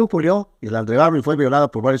 Y así ocurrió, y la entregaron y fue violada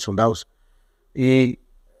por varios soldados. Y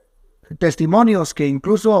testimonios que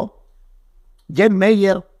incluso Jen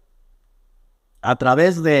Meyer, a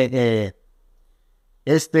través de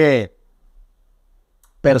este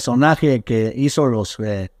personaje que hizo los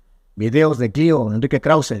videos de Clio, Enrique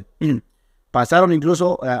Krause, pasaron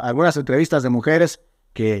incluso algunas entrevistas de mujeres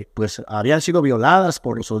que pues habían sido violadas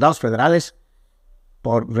por los soldados federales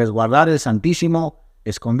por resguardar el Santísimo,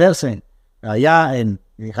 esconderse. Allá en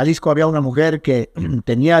Jalisco había una mujer que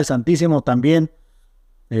tenía el Santísimo también,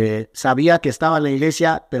 sabía que estaba en la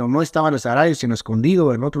iglesia, pero no estaba en el sagrario, sino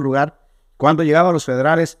escondido en otro lugar. Cuando llegaban los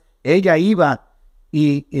federales, ella iba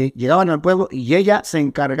y llegaban al pueblo y ella se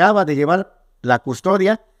encargaba de llevar la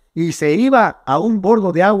custodia y se iba a un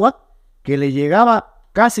bordo de agua que le llegaba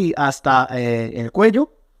casi hasta el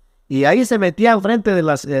cuello, y ahí se metía enfrente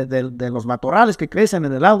de los matorrales que crecen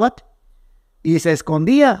en el agua y se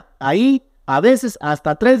escondía ahí a veces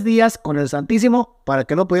hasta 3 días con el Santísimo para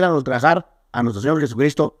que no pudieran ultrajar a nuestro Señor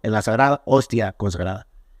Jesucristo en la sagrada hostia consagrada.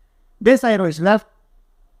 De esa heroicidad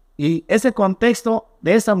y ese contexto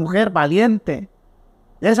de esa mujer valiente,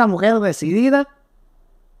 de esa mujer decidida,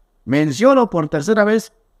 menciono por tercera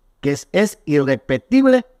vez que es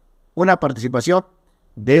irrepetible una participación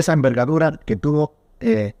de esa envergadura que tuvo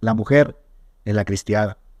la mujer en la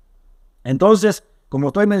Cristiada. Entonces, como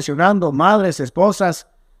estoy mencionando, madres, esposas,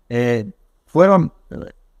 fueron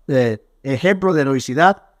ejemplo de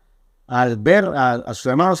heroicidad al ver a sus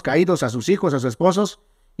hermanos caídos, a sus hijos, a sus esposos,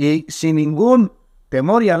 y sin ningún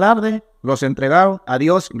temor y alarde los entregaron a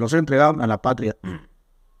Dios y los entregaron a la patria.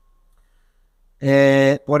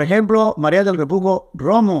 Por ejemplo, María del Refugio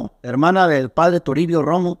Romo, hermana del padre Toribio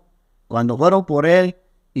Romo, cuando fueron por él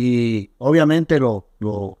y obviamente lo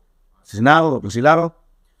asesinaron, lo fusilaron,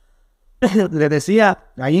 le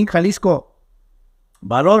decía ahí en Jalisco: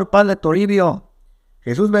 valor, padre Toribio,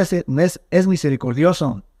 Jesús es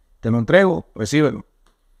misericordioso, te lo entrego, recíbelo.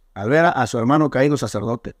 Al ver a su hermano caído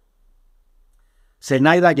sacerdote.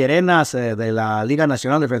 Zenaida Llerenas, de la Liga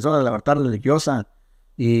Nacional Defensora de la Libertad Religiosa,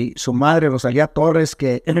 y su madre Rosalía Torres,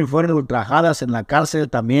 que fueron ultrajadas en la cárcel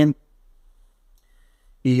también,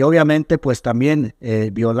 y obviamente pues también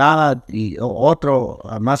violada, y otro,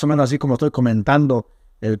 más o menos así como estoy comentando,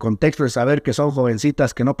 el contexto de saber que son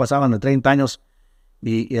jovencitas que no pasaban de 30 años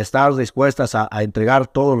y estar dispuestas a entregar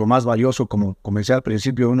todo lo más valioso, como comencé al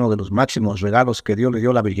principio, uno de los máximos regalos que Dios le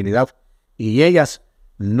dio, la virginidad, y ellas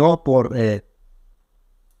no por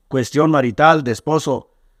cuestión marital de esposo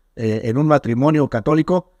en un matrimonio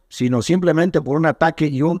católico, sino simplemente por un ataque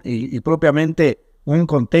y propiamente un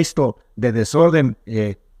contexto de desorden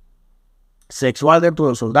sexual dentro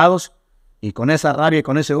de los soldados, y con esa rabia y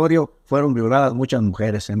con ese odio fueron violadas muchas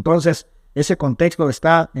mujeres. Entonces, ese contexto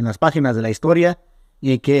está en las páginas de la historia,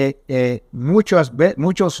 y que muchos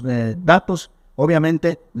datos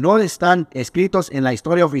obviamente no están escritos en la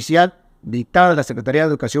historia oficial dictada de la Secretaría de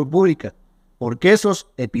Educación Pública, porque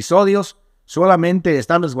esos episodios solamente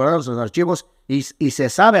están resguardados en los archivos, y se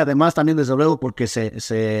sabe además también, desde luego, porque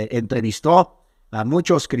se entrevistó a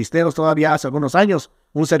muchos cristeros todavía hace algunos años.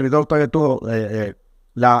 Un servidor todavía tuvo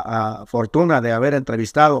la fortuna de haber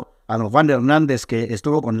entrevistado a don Juan Hernández, que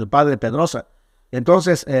estuvo con el padre Pedrosa.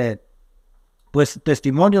 Entonces, pues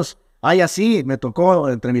testimonios hay así. Me tocó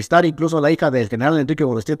entrevistar incluso a la hija del general Enrique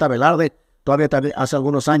Gorestieta Velarde, todavía hace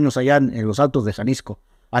algunos años allá en los Altos de Jalisco.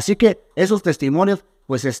 Así que esos testimonios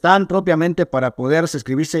pues están propiamente para poderse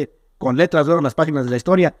escribirse con letras de oro en las páginas de la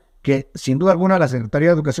historia, que sin duda alguna la Secretaría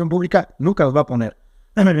de Educación Pública nunca los va a poner.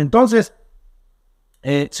 Entonces,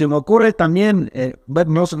 se me ocurre también,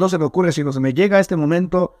 no se me ocurre, sino se me llega a este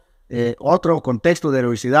momento otro contexto de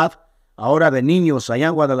heroicidad, ahora de niños allá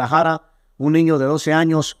en Guadalajara. Un niño de 12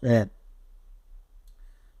 años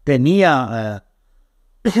tenía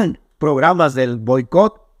programas del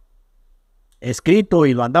boicot escrito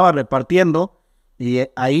y lo andaba repartiendo, y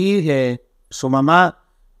ahí su mamá,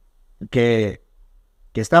 que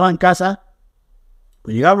estaba en casa,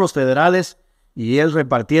 pues llegaron los federales y él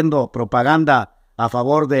repartiendo propaganda a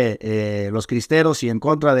favor de los cristeros y en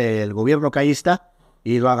contra del gobierno caísta,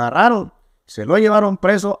 y lo agarraron, se lo llevaron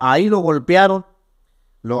preso, ahí lo golpearon,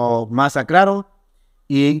 lo masacraron,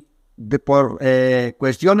 y por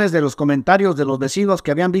cuestiones de los comentarios de los vecinos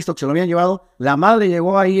que habían visto que se lo habían llevado, la madre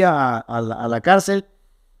llegó ahí a la cárcel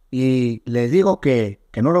y les dijo que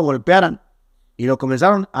no lo golpearan, y lo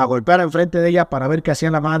comenzaron a golpear enfrente de ella para ver qué hacía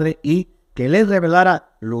la madre y que les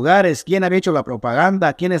revelara lugares, quién había hecho la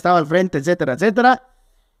propaganda, quién estaba al frente, etcétera, etcétera.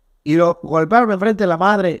 Y lo golpearon enfrente de la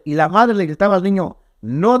madre, y la madre le gritaba al niño: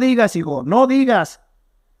 no digas, hijo, no digas.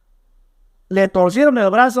 Le torcieron el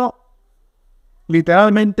brazo,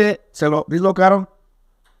 literalmente se lo dislocaron,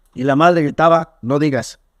 y la madre gritaba: no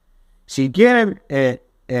digas. Si quieren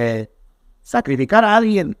sacrificar a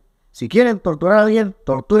alguien. Si quieren torturar a alguien,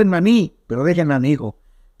 torturen a mí, pero dejen a mi hijo.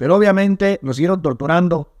 Pero obviamente lo siguieron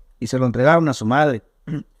torturando y se lo entregaron a su madre.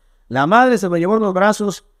 La madre se lo llevó en los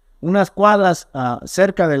brazos unas cuadras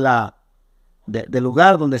cerca del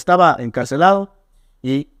lugar donde estaba encarcelado,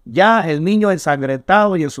 y ya el niño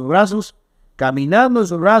ensangrentado y en sus brazos, caminando en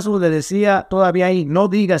sus brazos, le decía todavía ahí: no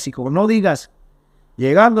digas, hijo, no digas.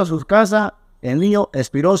 Llegando a su casa, el niño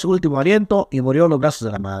expiró su último aliento y murió en los brazos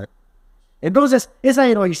de la madre. Entonces, esa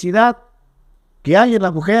heroicidad que hay en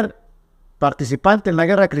la mujer participante en la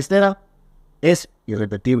guerra cristera es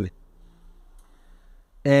irrepetible.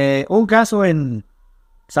 Un caso en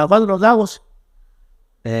San Juan de los Lagos,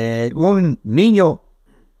 un niño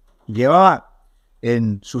llevaba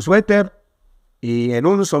en su suéter y en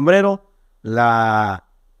un sombrero la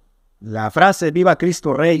frase "Viva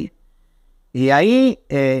Cristo Rey", y ahí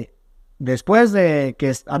después de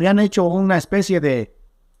que habían hecho una especie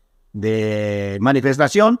de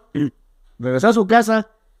manifestación, regresó a su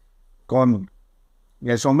casa con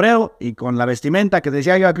el sombrero y con la vestimenta que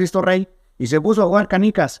decía "Viva Cristo Rey", y se puso a jugar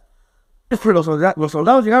canicas. Los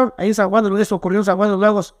soldados llegaron ahí en San Juan de los Lagos, eso ocurrió en San Juan de los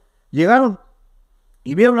Lagos, llegaron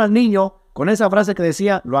y vieron al niño con esa frase que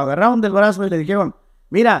decía, lo agarraron del brazo y le dijeron: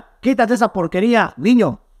 mira, quítate esa porquería,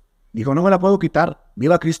 niño. Dijo: no me la puedo quitar,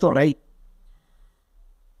 viva Cristo Rey.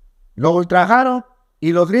 Lo ultrajaron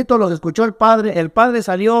y los gritos los escuchó el padre. El padre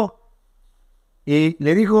salió y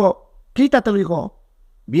le dijo: quítatelo, hijo,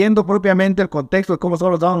 viendo propiamente el contexto de cómo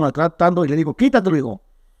solo lo estaban maltratando, y le dijo: quítatelo, hijo.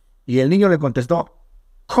 Y el niño le contestó: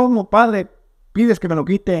 ¿cómo, padre, pides que me lo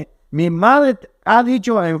quite? Mi madre ha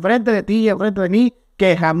dicho enfrente de ti y enfrente de mí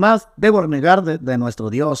que jamás debo renegar de nuestro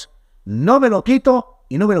Dios. No me lo quito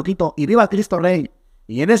y no me lo quito, y viva Cristo Rey.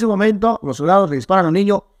 Y en ese momento los soldados le disparan al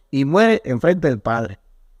niño y muere enfrente del padre.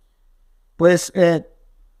 Pues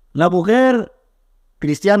la mujer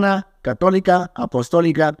cristiana, católica,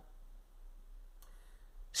 apostólica,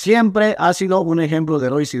 siempre ha sido un ejemplo de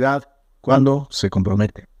heroicidad cuando se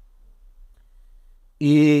compromete.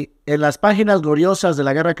 Y en las páginas gloriosas de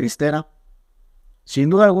la guerra cristera, sin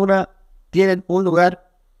duda alguna, tienen un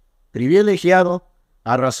lugar privilegiado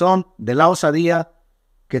a razón de la osadía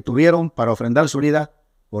que tuvieron para ofrendar su vida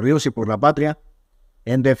por Dios y por la patria,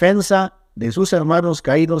 en defensa de sus hermanos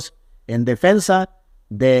caídos, en defensa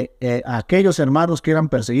de aquellos hermanos que eran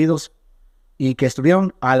perseguidos y que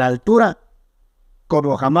estuvieron a la altura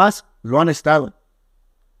como jamás lo han estado.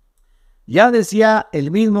 Ya decía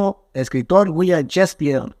el mismo escritor William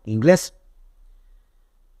Shakespeare, inglés: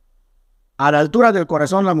 a la altura del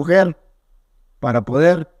corazón la mujer para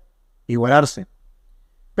poder igualarse.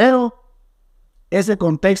 Pero ese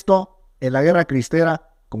contexto en la guerra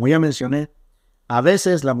cristera, como ya mencioné, a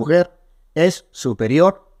veces la mujer es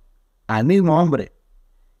superior al mismo hombre.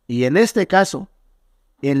 Y en este caso,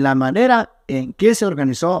 en la manera en que se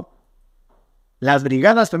organizó las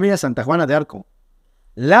brigadas femeninas Santa Juana de Arco,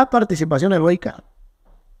 la participación heroica,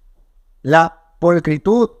 la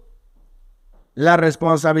pulcritud, la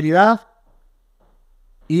responsabilidad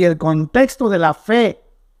y el contexto de la fe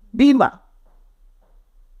viva,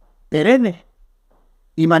 perenne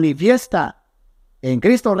y manifiesta en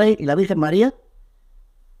Cristo Rey y la Virgen María,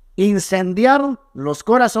 incendiaron los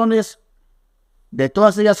corazones de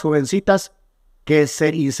todas ellas jovencitas que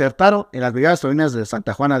se insertaron en las brigadas femeninas de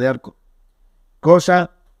Santa Juana de Arco.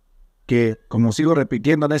 Cosa que, como sigo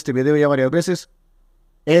repitiendo en este video ya varias veces,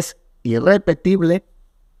 es irrepetible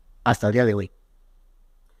hasta el día de hoy.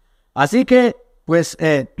 Así que, pues,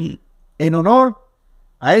 en honor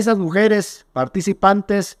a esas mujeres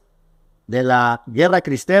participantes de la guerra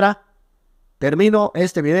cristera, termino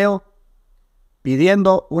este video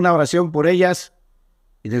pidiendo una oración por ellas,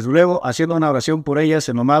 y desde luego haciendo una oración por ellas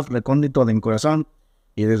en lo más recóndito de mi corazón,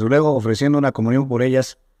 y desde luego ofreciendo una comunión por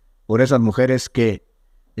ellas, por esas mujeres que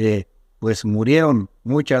pues murieron,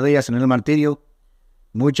 muchas de ellas en el martirio,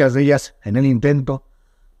 muchas de ellas en el intento,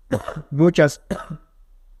 muchas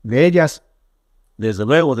de ellas, desde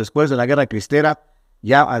luego, después de la guerra cristera,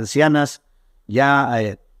 ya ancianas,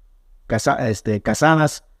 ya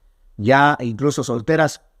casadas, ya incluso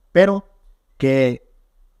solteras, pero que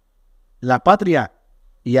la patria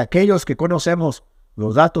y aquellos que conocemos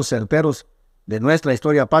los datos certeros de nuestra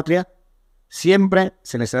historia patria, siempre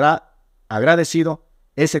se les será agradecido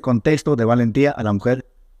ese contexto de valentía a la mujer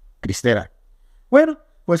cristera. Bueno,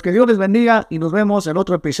 pues que Dios les bendiga y nos vemos en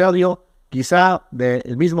otro episodio, quizá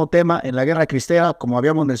del mismo tema en la guerra cristera, como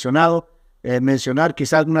habíamos mencionado, mencionar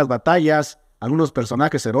quizá algunas batallas, algunos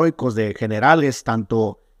personajes heroicos de generales,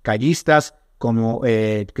 tanto callistas como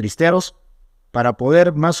cristeros, para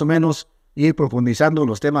poder más o menos ir profundizando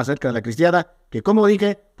los temas acerca de la cristiada, que como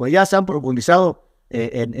dije, pues ya se han profundizado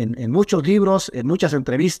en muchos libros, en muchas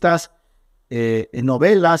entrevistas, en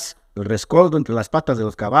novelas, El rescoldo entre las patas de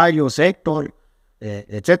los caballos, Héctor,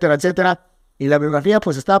 etcétera, etcétera. Y la biografía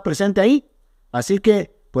pues estaba presente ahí. Así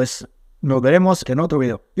que pues nos veremos en otro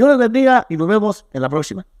video. Dios les bendiga y nos vemos en la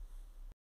próxima.